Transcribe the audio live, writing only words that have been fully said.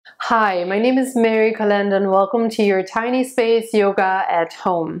Hi, my name is Mary Kolende and welcome to your tiny space yoga at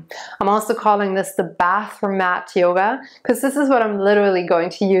home. I'm also calling this the bathroom mat yoga because this is what I'm literally going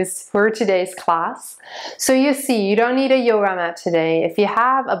to use for today's class. So you see, you don't need a yoga mat today. If you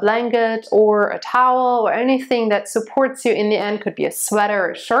have a blanket or a towel or anything that supports you in the end, could be a sweater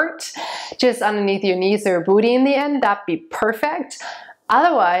or a shirt, just underneath your knees or booty in the end, that'd be perfect.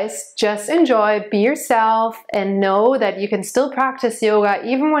 Otherwise, just enjoy, be yourself, and know that you can still practice yoga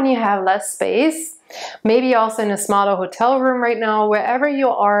even when you have less space. Maybe also in a smaller hotel room right now, wherever you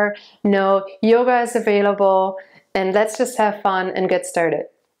are, know yoga is available, and let's just have fun and get started.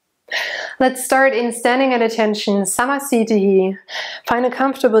 Let's start in standing at attention, Samasthiti. Find a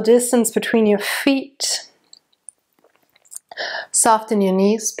comfortable distance between your feet. Soften your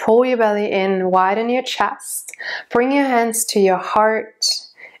knees, pull your belly in, widen your chest. Bring your hands to your heart,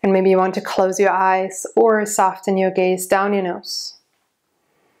 and maybe you want to close your eyes or soften your gaze down your nose.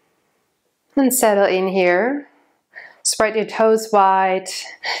 And settle in here. Spread your toes wide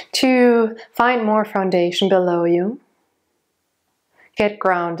to find more foundation below you. Get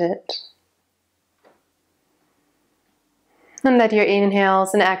grounded. And let your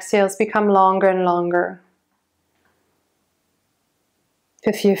inhales and exhales become longer and longer.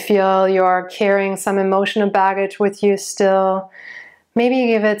 If you feel you're carrying some emotional baggage with you still, maybe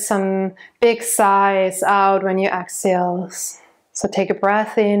give it some big sighs out when you exhale. So take a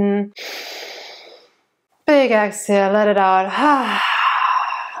breath in, big exhale, let it out.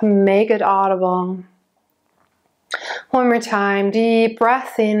 Make it audible. One more time, deep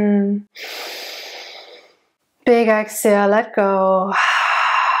breath in, big exhale, let go.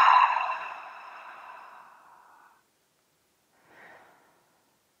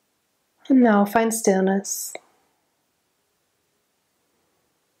 And now find stillness.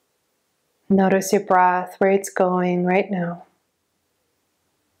 Notice your breath, where it's going right now.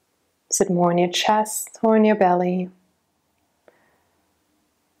 Is it more in your chest or in your belly?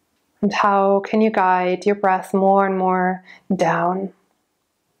 And how can you guide your breath more and more down?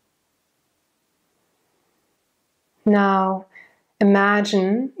 Now,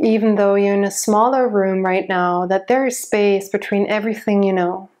 imagine, even though you're in a smaller room right now, that there is space between everything you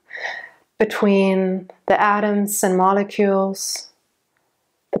know. Between the atoms and molecules,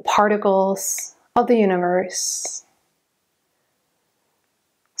 the particles of the universe.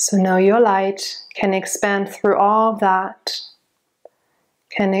 So now your light can expand through all of that,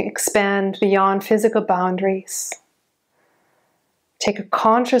 can expand beyond physical boundaries. Take a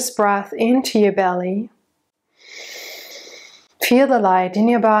conscious breath into your belly. Feel the light in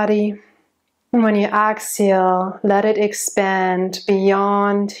your body. And when you exhale, let it expand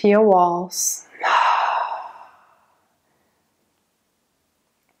beyond your walls.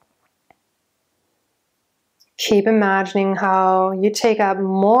 Keep imagining how you take up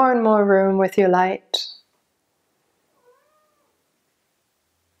more and more room with your light.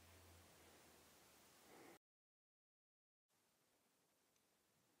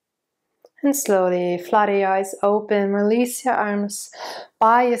 And slowly flutter your eyes open, release your arms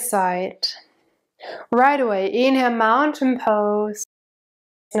by your side. Right away, inhale, mountain pose.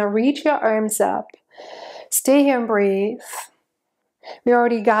 Now reach your arms up. Stay here and breathe. We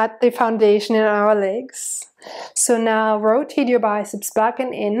already got the foundation in our legs. So now rotate your biceps back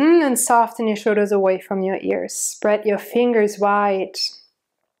and in and soften your shoulders away from your ears. Spread your fingers wide.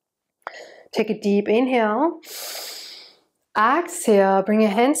 Take a deep inhale. Exhale, bring your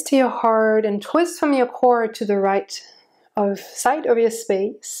hands to your heart and twist from your core to the right side of your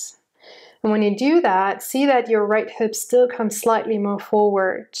space. And when you do that, see that your right hip still comes slightly more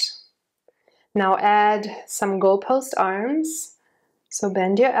forward. Now add some goalpost arms. So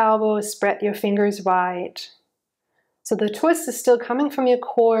bend your elbows, spread your fingers wide. So the twist is still coming from your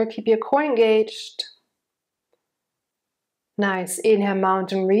core. Keep your core engaged. Nice. Inhale,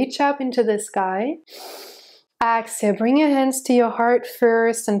 mountain, reach up into the sky. Exhale, bring your hands to your heart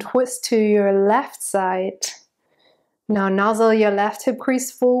first and twist to your left side. Now nozzle your left hip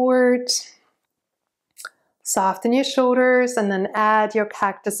crease forward. Soften your shoulders and then add your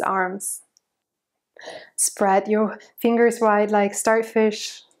cactus arms. Spread your fingers wide like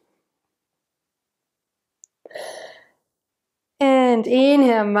starfish. And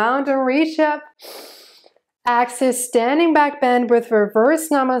inhale, mountain, reach up. Exhale, standing back bend with reverse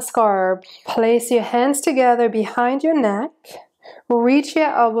namaskar. Place your hands together behind your neck. Reach your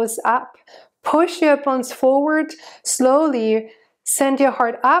elbows up. Push your bones forward. Slowly send your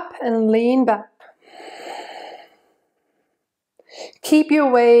heart up and lean back. Keep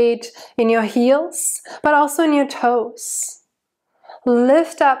your weight in your heels, but also in your toes.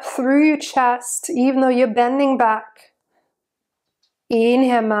 Lift up through your chest, even though you're bending back.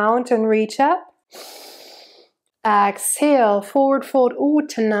 Inhale, mountain, reach up. Exhale, forward fold,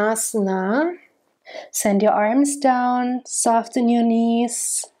 Uttanasana. Send your arms down, soften your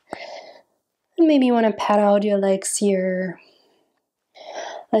knees. And maybe you want to pat out your legs here.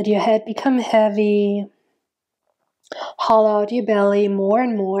 Let your head become heavy. Hollow out your belly more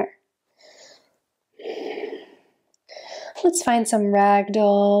and more. Let's find some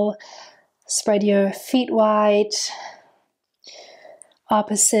ragdoll. Spread your feet wide.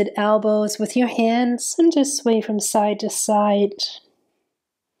 Opposite elbows with your hands and just sway from side to side.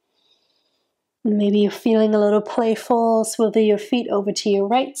 Maybe you're feeling a little playful. Swivel your feet over to your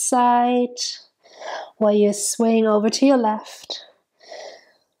right side while you're swaying over to your left.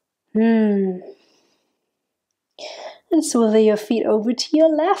 And swivel your feet over to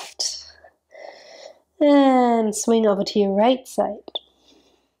your left. And swing over to your right side.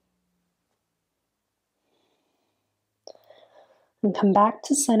 And come back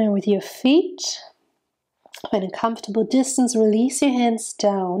to center with your feet. Find a comfortable distance, release your hands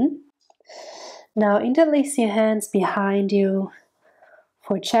down. Now interlace your hands behind you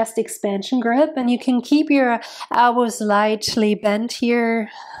for chest expansion grip, and you can keep your elbows lightly bent here,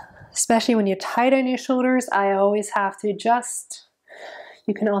 especially when you're tight on your shoulders. I always have to adjust.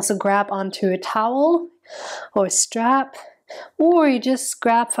 You can also grab onto a towel or a strap, or you just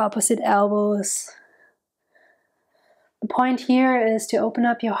grab for opposite elbows. The point here is to open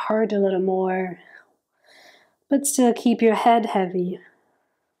up your heart a little more, but still keep your head heavy.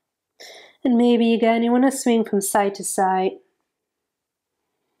 And maybe again you want to swing from side to side.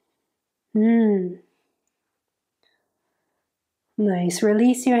 Nice.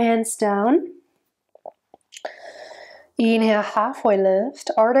 Release your hands down. Inhale, halfway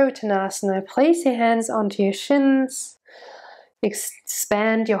lift, Ardha Uttanasana. Place your hands onto your shins.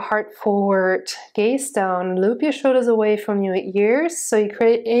 Expand your heart forward. Gaze down. Loop your shoulders away from your ears. So you're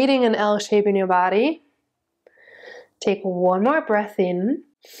creating an L shape in your body. Take one more breath in.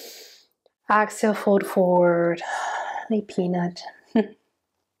 Exhale, fold forward. Like peanut.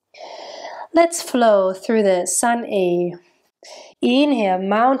 Let's flow through the Sun A. Inhale,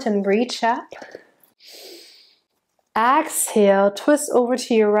 mountain, reach up. Exhale, twist over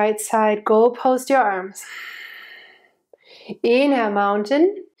to your right side. Go post your arms. Inhale,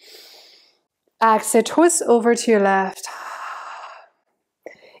 mountain. Exhale, twist over to your left.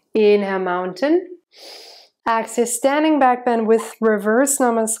 Inhale, mountain. Exhale, standing back bend with reverse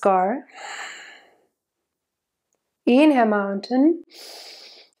namaskar. Inhale, mountain.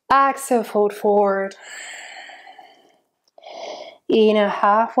 Exhale, fold forward. Inhale,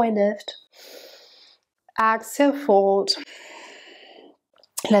 halfway lift. Exhale, fold.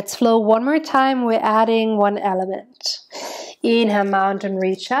 Let's flow one more time. We're adding one element. Inhale, mountain,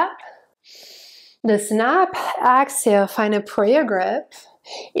 reach up. Listen up. Exhale, find a prayer grip.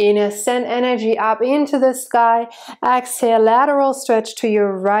 Inhale, send energy up into the sky. Exhale, lateral stretch to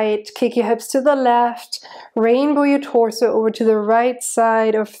your right. Kick your hips to the left. Rainbow your torso over to the right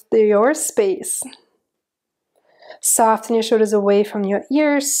side of your space. Soften your shoulders away from your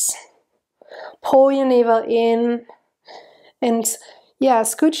ears. Pull your navel in. And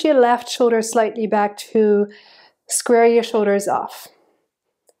scooch your left shoulder slightly back to square your shoulders off.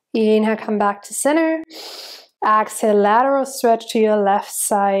 Inhale, come back to center. Exhale, lateral stretch to your left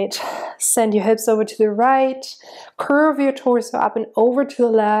side. Send your hips over to the right. Curve your torso up and over to the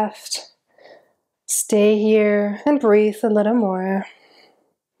left. Stay here and breathe a little more.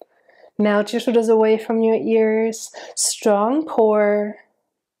 Melt your shoulders away from your ears. Strong core.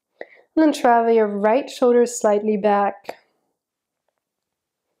 And then travel your right shoulder slightly back.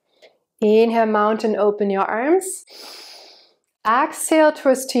 Inhale, mountain, open your arms. Exhale,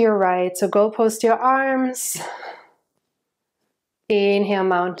 twist to your right. So go post your arms. Inhale,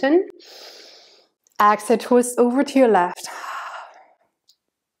 mountain. Exhale, twist over to your left.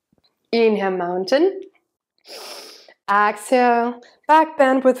 Inhale, mountain. Exhale, back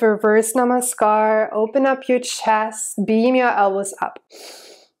bend with reverse namaskar. Open up your chest. Beam your elbows up.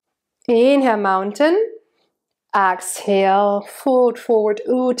 Inhale, mountain. Exhale, fold forward,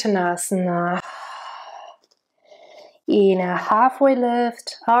 Uttanasana. Inhale, halfway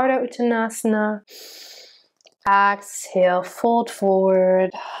lift, Ardha Uttanasana. Exhale, fold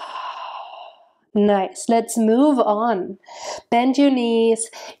forward. Nice. Let's move on. Bend your knees.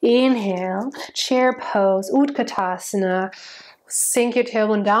 Inhale, chair pose, Utkatasana. Sink your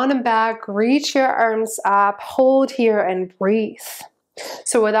tailbone down and back. Reach your arms up. Hold here and breathe.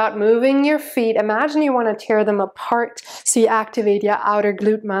 So without moving your feet, imagine you want to tear them apart so you activate your outer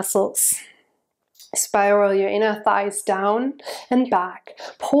glute muscles. Spiral your inner thighs down and back.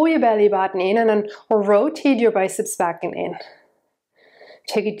 Pull your belly button in and then rotate your biceps back and in.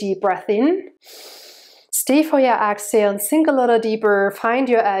 Take a deep breath in. Stay for your exhale and sink a little deeper. Find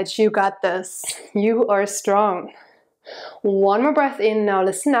your edge. You got this. You are strong. One more breath in. Now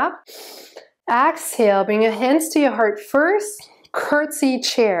listen up. Exhale. Bring your hands to your heart first. Curtsy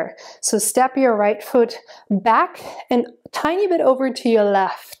chair. So step your right foot back and tiny bit over to your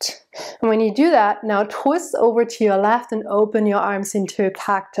left. And when you do that, now twist over to your left and open your arms into a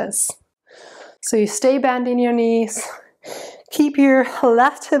cactus. So you stay bent in your knees. Keep your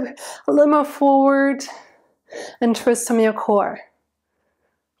left hip a little more forward and twist from your core.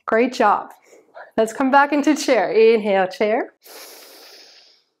 Great job. Let's come back into chair. Inhale, chair.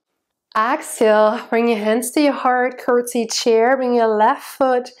 Exhale, bring your hands to your heart, curtsy chair. Bring your left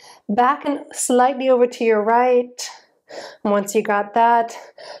foot back and slightly over to your right. Once you got that,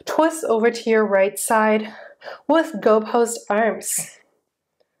 twist over to your right side with go post arms.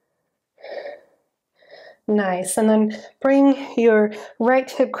 Nice, and then bring your right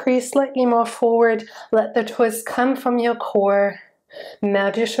hip crease slightly more forward. Let the twist come from your core.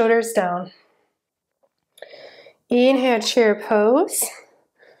 Melt your shoulders down. Inhale, chair pose.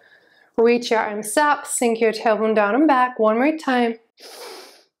 Reach your arms up, sink your tailbone down and back. One more time.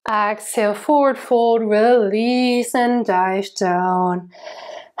 Exhale, forward fold, release and dive down.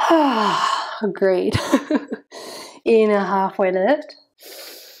 Great. Inhale, halfway lift.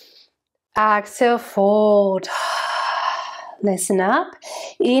 Exhale, fold. Listen up.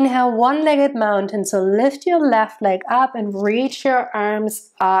 Inhale, one-legged mountain. So lift your left leg up and reach your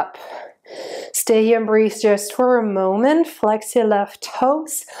arms up. Stay here and breathe just for a moment. Flex your left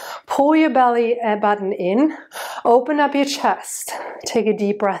toes. Pull your belly button in. Open up your chest. Take a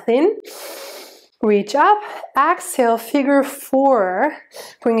deep breath in. Reach up. Exhale, figure four.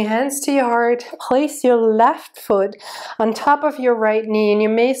 Bring your hands to your heart. Place your left foot on top of your right knee. And you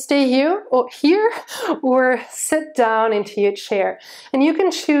may stay here or sit down into your chair. And you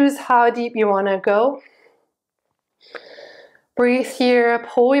can choose how deep you want to go. Breathe here,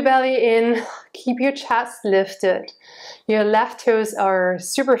 pull your belly in, keep your chest lifted. Your left toes are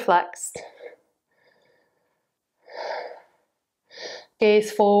super flexed.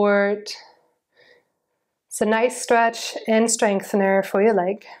 Gaze forward. It's a nice stretch and strengthener for your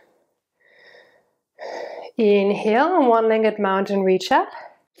leg. Inhale, one-legged mountain, reach up.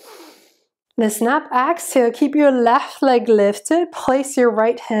 Listen up, exhale, keep your left leg lifted. Place your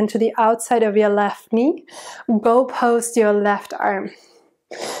right hand to the outside of your left knee. Bow post your left arm.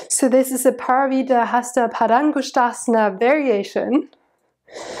 So this is a Parvita Hasta Padangusthasana variation.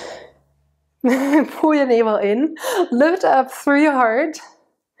 Pull your navel in, lift up through your heart.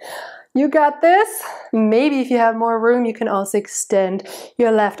 You got this. Maybe if you have more room, you can also extend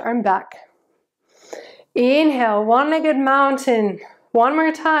your left arm back. Inhale, one-legged mountain. One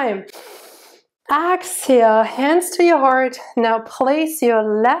more time. Exhale, hands to your heart. Now place your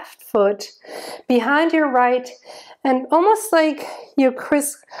left foot behind your right and almost like you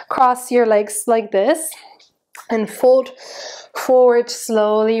crisscross your legs like this and fold forward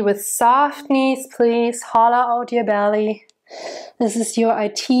slowly with soft knees, please. Hollow out your belly. This is your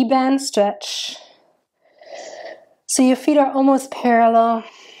IT band stretch. So your feet are almost parallel.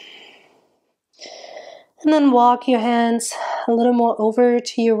 And then walk your hands a little more over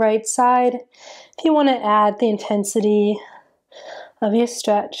to your right side if you want to add the intensity of your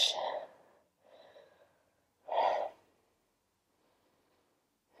stretch.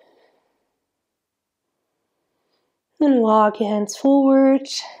 Then walk your hands forward,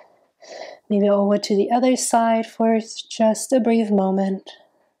 maybe over to the other side for just a brief moment.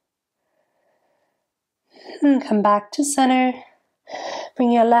 And come back to center.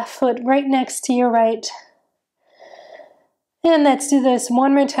 Bring your left foot right next to your right. And let's do this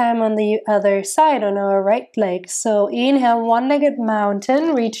one more time on the other side, on our right leg. So inhale, one-legged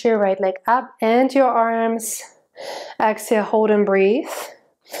mountain. Reach your right leg up and your arms. Exhale, hold and breathe.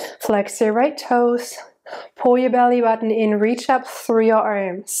 Flex your right toes. Pull your belly button in. Reach up through your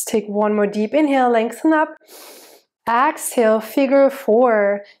arms. Take one more deep inhale, lengthen up. Exhale, figure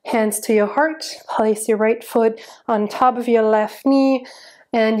four. Hands to your heart. Place your right foot on top of your left knee.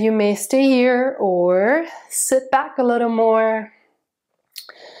 And you may stay here or sit back a little more.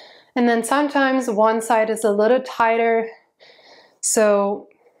 And then sometimes one side is a little tighter. So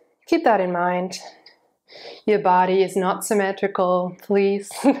keep that in mind. Your body is not symmetrical. Please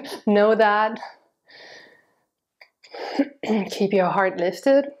know that. Keep your heart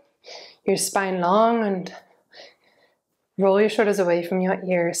lifted, your spine long, and roll your shoulders away from your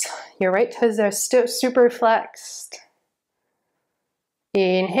ears. Your right toes are still super flexed.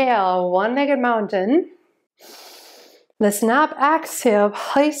 Inhale, one-legged mountain. Listen up. Exhale,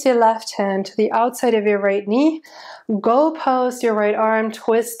 place your left hand to the outside of your right knee. Go pose your right arm,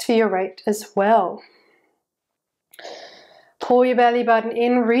 twist to your right as well. Pull your belly button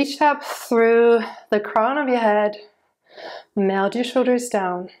in, reach up through the crown of your head. Melt your shoulders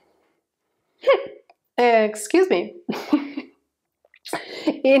down. Excuse me.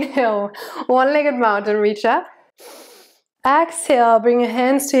 Inhale, one-legged mountain, reach up. Exhale, bring your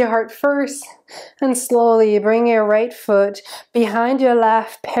hands to your heart first, and slowly bring your right foot behind your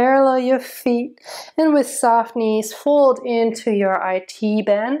left, parallel your feet, and with soft knees, fold into your IT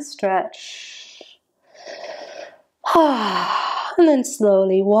band stretch. And then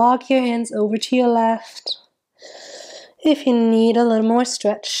slowly walk your hands over to your left. If you need a little more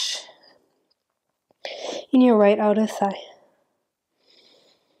stretch in your right outer thigh.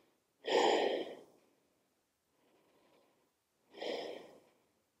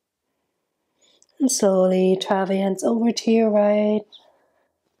 And slowly travel your hands over to your right.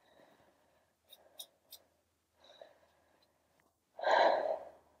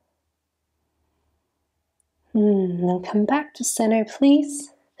 Then come back to center, please.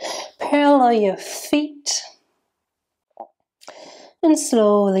 Parallel your feet. And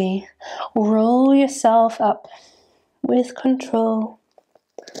slowly roll yourself up with control.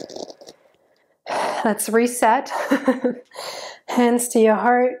 Let's reset. Hands to your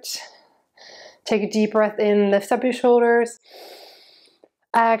heart. Take a deep breath in, lift up your shoulders.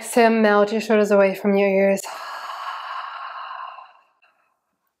 Exhale, melt your shoulders away from your ears.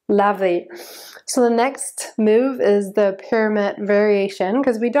 Lovely. So the next move is the pyramid variation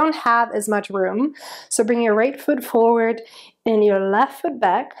because we don't have as much room. So bring your right foot forward and your left foot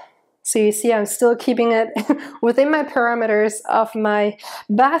back. So you see I'm still keeping it within my parameters of my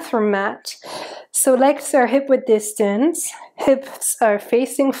bathroom mat. So legs are hip-width distance, hips are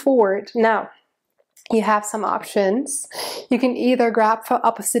facing forward. Now, you have some options. You can either grab for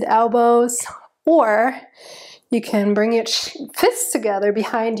opposite elbows, or you can bring your fists together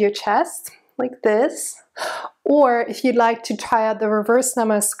behind your chest, like this. Or if you'd like to try out the reverse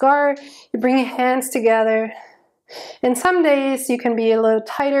namaskar, you bring your hands together. And some days you can be a little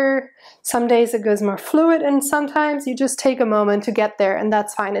tighter, some days it goes more fluid, and sometimes you just take a moment to get there, and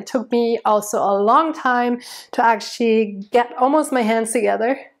that's fine. It took me also a long time to actually get almost my hands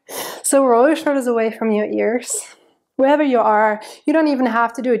together. So roll your shoulders away from your ears. Wherever you are, you don't even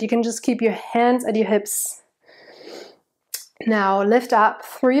have to do it. You can just keep your hands at your hips. Now lift up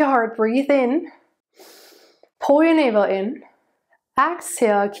through your heart, breathe in, pull your navel in.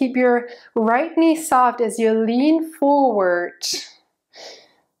 Exhale, keep your right knee soft as you lean forward.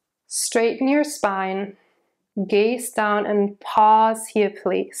 Straighten your spine, gaze down and pause here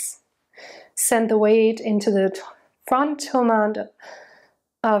please. Send the weight into the front toe mount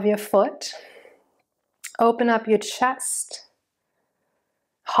of your foot. Open up your chest.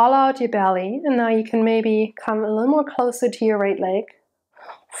 Hollow out your belly, and now you can maybe come a little more closer to your right leg.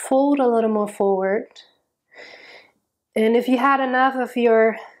 Fold a little more forward. And if you had enough of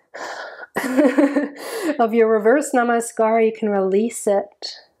your reverse namaskar, you can release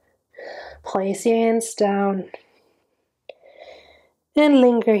it. Place your hands down. And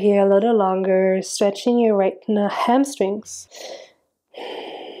linger here a little longer, stretching your right hamstrings.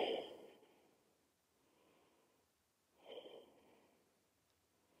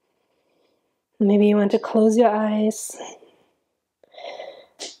 Maybe you want to close your eyes.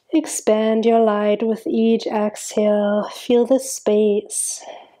 Expand your light with each exhale. Feel the space.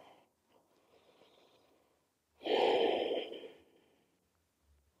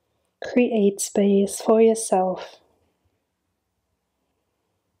 Create space for yourself.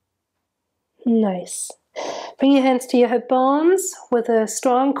 Nice. Bring your hands to your hip bones with a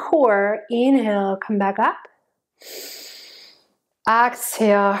strong core. Inhale, come back up.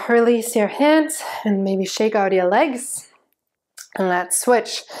 Exhale, release your hands and maybe shake out your legs. And let's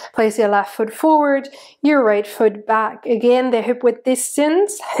switch. Place your left foot forward, your right foot back. Again, they're hip width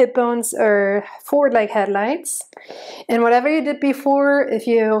distance. Hip bones are forward like headlights. And whatever you did before, if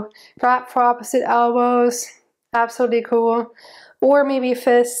you grab for opposite elbows, absolutely cool. Or maybe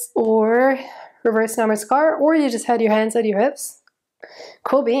fists or reverse namaskar, or you just had your hands at your hips.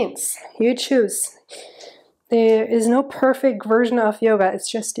 Cool beans. You choose. There is no perfect version of yoga. It's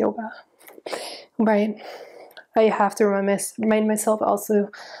just yoga. Right. I have to remind myself also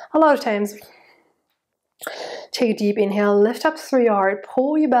a lot of times. Take a deep inhale, lift up through your heart,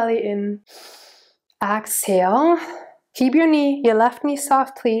 pull your belly in. Exhale. Keep your left knee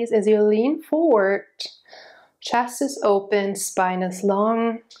soft please as you lean forward. Chest is open, spine is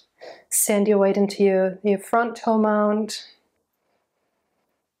long. Send your weight into your front toe mount.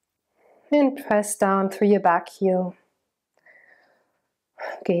 And press down through your back heel.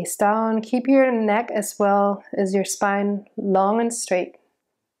 Gaze down. Keep your neck as well as your spine long and straight.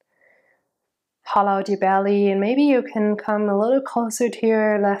 Hollow out your belly, and maybe you can come a little closer to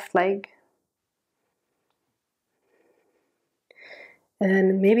your left leg.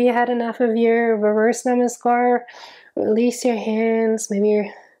 And maybe you had enough of your reverse namaskar. Release your hands.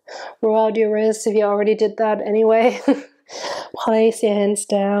 Maybe roll out your wrists if you already did that anyway. Place your hands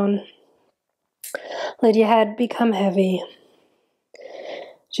down. Let your head become heavy.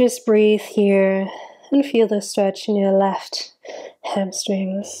 Just breathe here and feel the stretch in your left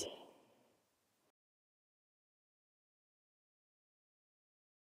hamstrings.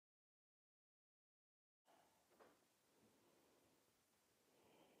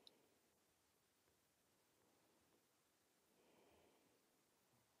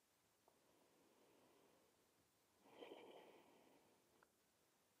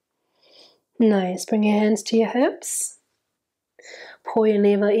 Nice. Bring your hands to your hips. Pull your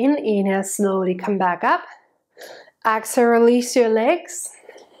navel in. Inhale, slowly come back up. Exhale, release your legs.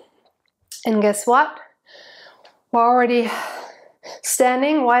 And guess what? We're already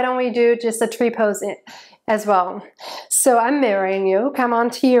standing. Why don't we do just a tree pose as well? So I'm mirroring you. Come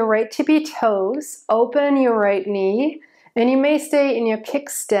onto your right tippy toes. Open your right knee. And you may stay in your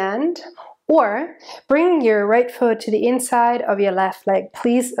kickstand. Or bring your right foot to the inside of your left leg.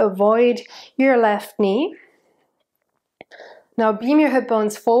 Please avoid your left knee. Now beam your hip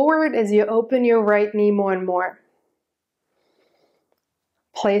bones forward as you open your right knee more and more.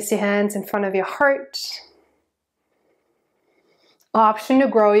 Place your hands in front of your heart. Option to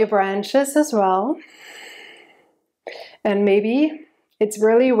grow your branches as well. And maybe it's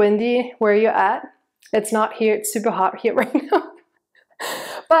really windy where you're at. It's not here, it's super hot here right now.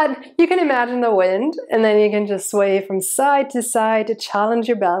 But you can imagine the wind, and then you can just sway from side to challenge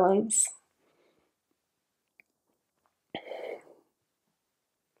your balance.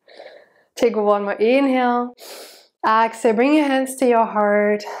 Take one more inhale. Exhale, bring your hands to your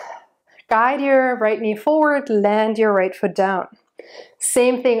heart. Guide your right knee forward, land your right foot down.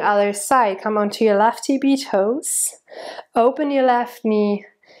 Same thing, other side. Come onto your left tippy toes. Open your left knee.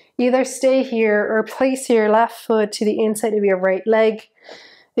 Either stay here or place your left foot to the inside of your right leg.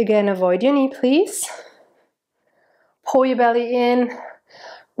 Again, avoid your knee, please. Pull your belly in.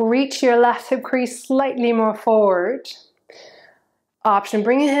 Reach your left hip crease slightly more forward. Option,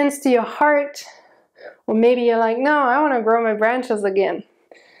 bring your hands to your heart. Or maybe you're like, no, I want to grow my branches again.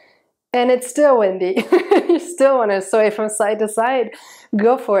 And it's still windy. You still want to sway from side to side.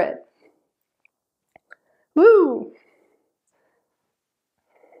 Go for it. Woo!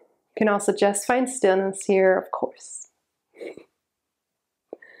 You can also just find stillness here, of course.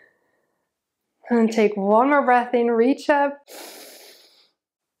 And take one more breath in, reach up.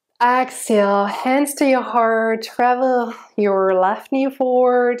 Exhale, hands to your heart, travel your left knee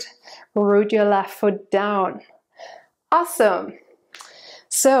forward, root your left foot down. Awesome.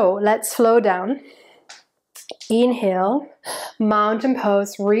 So let's slow down. Inhale, mountain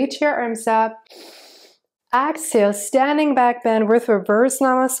pose, reach your arms up. Exhale, standing back bend with reverse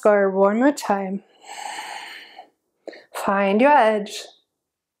namaskar one more time. Find your edge.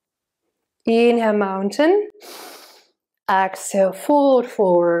 Inhale, mountain. Exhale, fold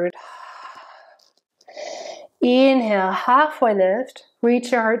forward. Inhale, halfway lift.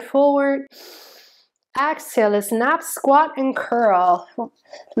 Reach your heart forward. Exhale, snap, squat, and curl.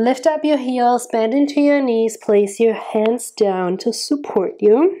 Lift up your heels, bend into your knees. Place your hands down to support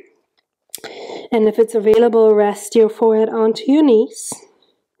you. And if it's available, rest your forehead onto your knees.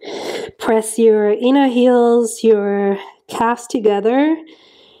 Press your inner heels, your calves together.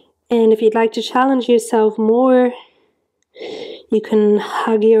 And if you'd like to challenge yourself more, you can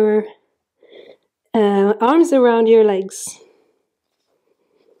hug your arms around your legs.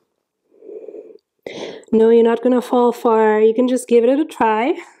 No, you're not going to fall far. You can just give it a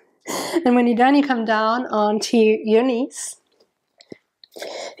try. And when you're done, you come down onto your knees.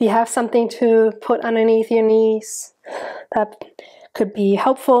 If you have something to put underneath your knees, that could be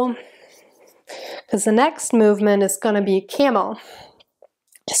helpful. Because the next movement is going to be camel.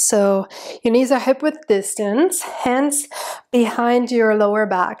 So your knees are hip width distance, hands behind your lower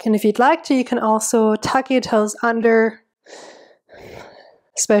back. And if you'd like to, you can also tuck your toes under,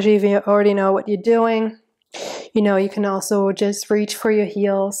 especially if you already know what you're doing. You know, you can also just reach for your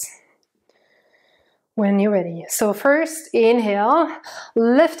heels when you're ready. So first, inhale,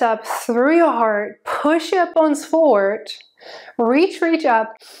 lift up through your heart, push your bones forward, reach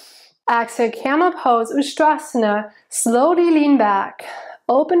up. Exhale, camel pose, Ustrasana, slowly lean back.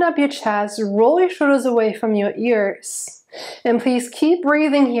 Open up your chest, roll your shoulders away from your ears. And please keep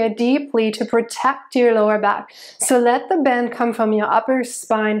breathing here deeply to protect your lower back. So let the bend come from your upper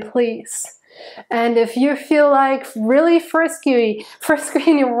spine, please. And if you feel like really frisky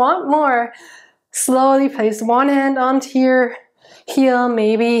and you want more, slowly place one hand onto your heel,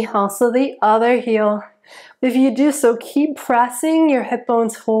 maybe also the other heel. If you do so, keep pressing your hip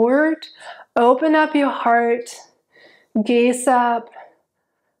bones forward. Open up your heart. Gaze up.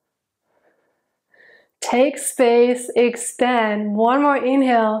 Take space. Expand. One more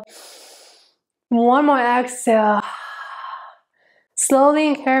inhale. One more exhale. Slowly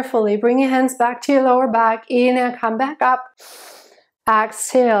and carefully bring your hands back to your lower back. Inhale, come back up.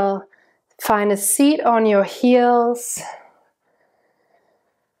 Exhale. Find a seat on your heels.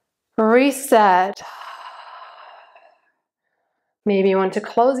 Reset. Maybe you want to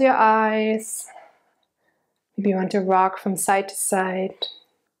close your eyes. Maybe you want to rock from side to side.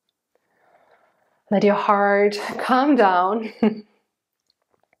 Let your heart calm down.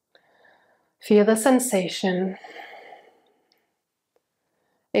 Feel the sensation.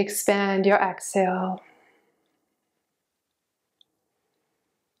 Expand your exhale.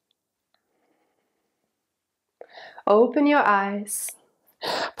 Open your eyes.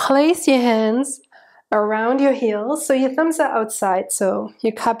 Place your hands around your heels, so your thumbs are outside, so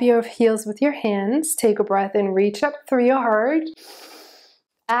you cup your heels with your hands. Take a breath in, reach up through your heart.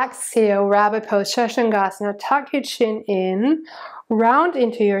 Exhale, rabbit pose, Shashangasana. Tuck your chin in, round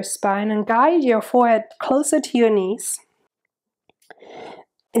into your spine, and guide your forehead closer to your knees.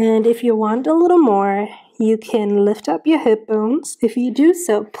 And if you want a little more, you can lift up your hip bones. If you do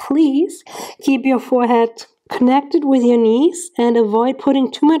so, please keep your forehead connected with your knees and avoid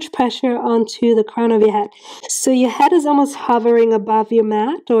putting too much pressure onto the crown of your head. So your head is almost hovering above your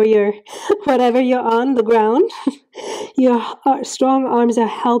mat or your whatever you're on, the ground. Your strong arms are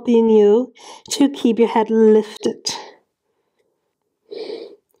helping you to keep your head lifted.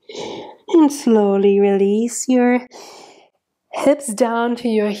 And slowly release your hips down to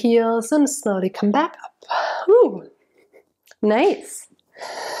your heels and slowly come back up. Ooh, nice.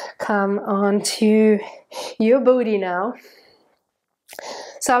 Come onto your booty now.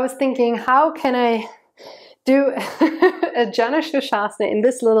 So I was thinking, how can I do a Jana Shasana in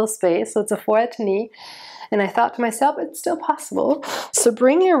this little space? So it's a forehead to knee. And I thought to myself, it's still possible. So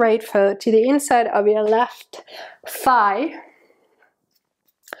bring your right foot to the inside of your left thigh.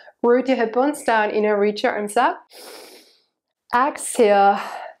 Root your hip bones down, reach your arms up. Exhale,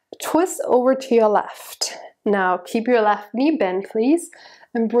 twist over to your left. Now keep your left knee bent, please.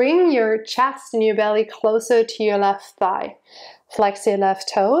 And bring your chest and your belly closer to your left thigh. Flex your left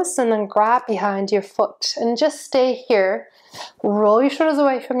toes and then grab behind your foot. And just stay here. Roll your shoulders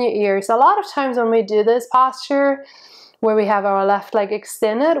away from your ears. A lot of times when we do this posture, where we have our left leg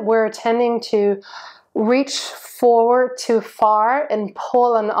extended, we're tending to reach forward too far and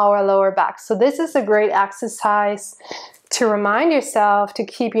pull on our lower back. So this is a great exercise to remind yourself to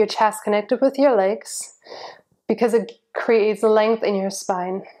keep your chest connected with your legs, because it creates length in your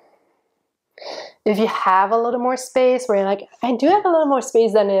spine. If you have a little more space, where you're like, I do have a little more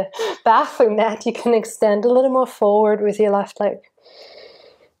space than a bathroom mat, you can extend a little more forward with your left leg.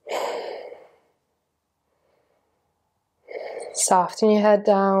 Soften your head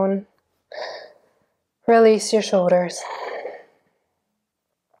down. Release your shoulders.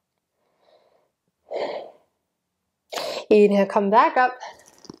 Inhale, come back up.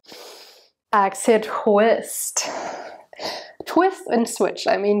 Exhale, twist. Twist and switch.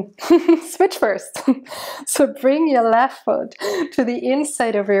 Switch first. So bring your left foot to the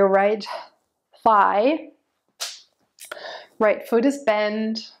inside of your right thigh. Right foot is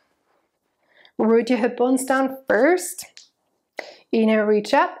bent. Root your hip bones down first. Inhale,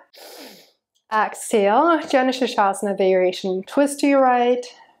 reach up. Exhale, Jana Shasana variation. Twist to your right.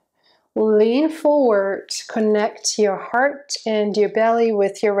 Lean forward. Connect your heart and your belly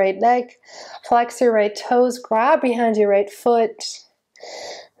with your right leg. Flex your right toes. Grab behind your right foot.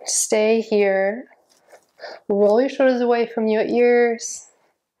 Stay here. Roll your shoulders away from your ears.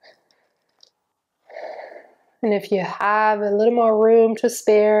 And if you have a little more room to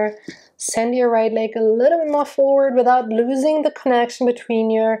spare, send your right leg a little bit more forward without losing the connection between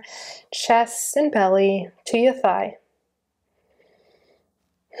your chest and belly to your thigh.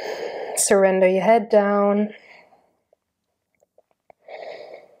 Surrender your head down.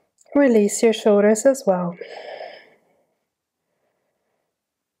 Release your shoulders as well.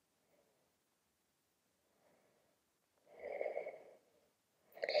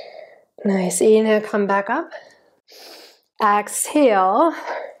 Nice. Inhale, come back up. Exhale,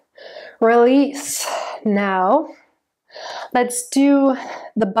 release. Now, Let's do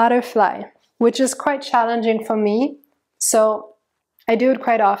the butterfly, which is quite challenging for me. So I do it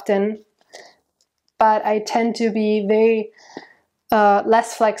quite often, but I tend to be very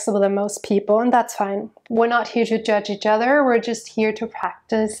less flexible than most people, and that's fine. We're not here to judge each other. We're just here to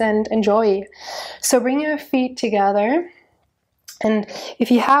practice and enjoy. So bring your feet together. And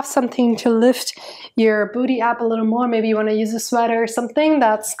if you have something to lift your booty up a little more, maybe you want to use a sweater or something,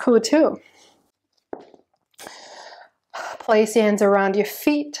 that's cool too. Place your hands around your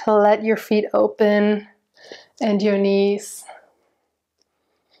feet. Let your feet open and your knees.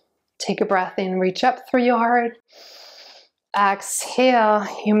 Take a breath in, reach up through your heart. Exhale,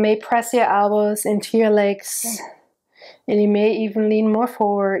 you may press your elbows into your legs and you may even lean more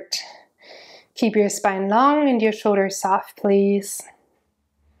forward. Keep your spine long and your shoulders soft, please.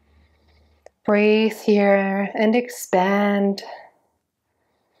 Breathe here and expand.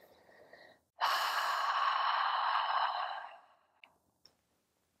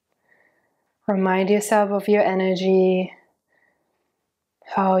 Remind yourself of your energy,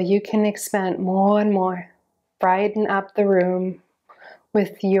 how you can expand more and more. Brighten up the room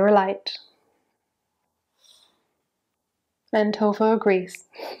with your light. And Tofo agrees.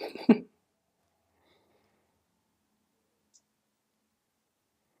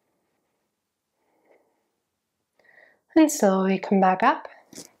 And slowly come back up.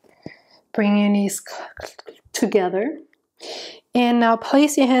 Bring your knees together. And now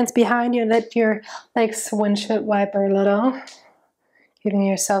place your hands behind you and let your legs windshield wiper a little. Giving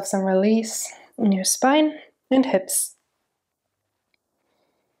yourself some release in your spine and hips.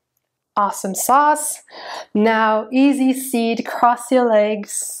 Awesome sauce. Now easy seat, cross your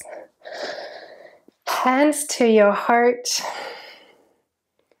legs. Hands to your heart.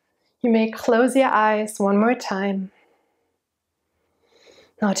 You may close your eyes one more time.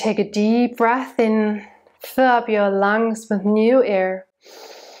 Now take a deep breath in. Fill up your lungs with new air.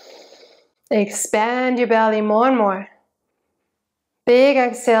 Expand your belly more and more. Big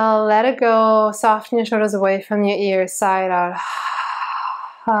exhale, let it go. Soften your shoulders away from your ears, side out.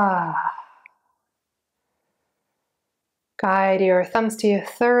 Guide your thumbs to your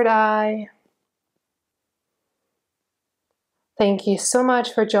third eye. Thank you so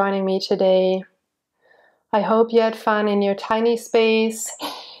much for joining me today. I hope you had fun in your tiny space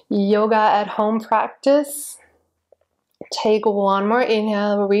yoga at home practice. Take one more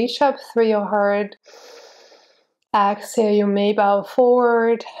inhale, reach up through your heart. Exhale, you may bow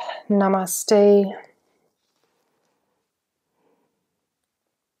forward. Namaste.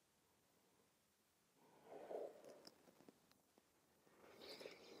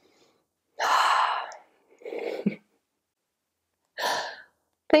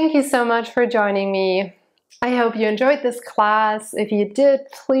 Thank you so much for joining me. I hope you enjoyed this class. If you did,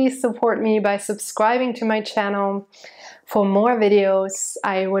 please support me by subscribing to my channel for more videos.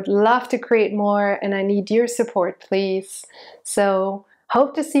 I would love to create more and I need your support, please. So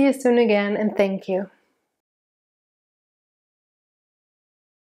hope to see you soon again and thank you.